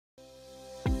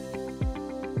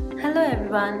Hello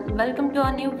everyone, welcome to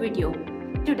our new video.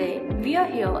 Today we are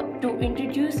here to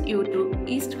introduce you to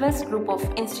East-West Group of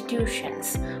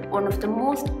Institutions, one of the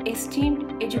most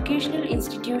esteemed educational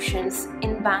institutions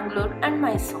in Bangalore and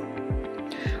Mysore.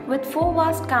 With 4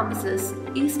 vast campuses,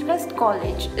 East-West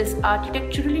College is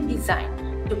architecturally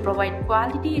designed to provide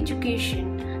quality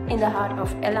education in the heart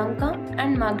of Yelahanka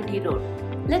and Magadi Road.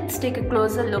 Let's take a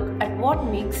closer look at what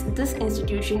makes this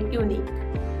institution unique.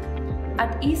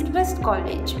 At East-West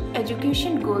College,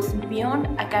 education goes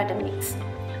beyond academics.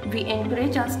 We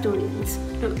encourage our students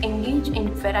to engage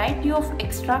in variety of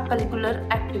extracurricular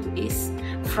activities,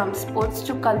 from sports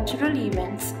to cultural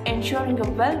events, ensuring a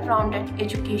well-rounded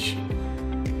education.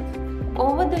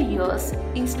 Over the years,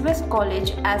 East-West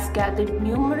College has gathered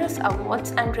numerous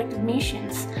awards and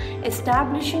recognitions,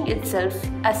 establishing itself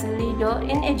as a leader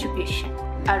in education.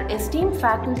 Our esteemed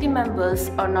faculty members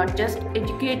are not just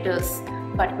educators,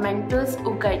 but mentors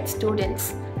who guide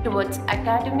students towards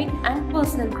academic and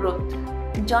personal growth.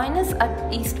 Join us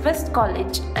at East-West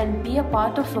College and be a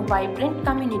part of a vibrant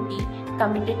community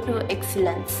committed to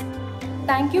excellence.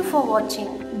 Thank you for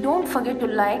watching. Don't forget to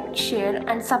like, share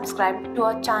and subscribe to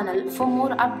our channel for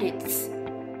more updates.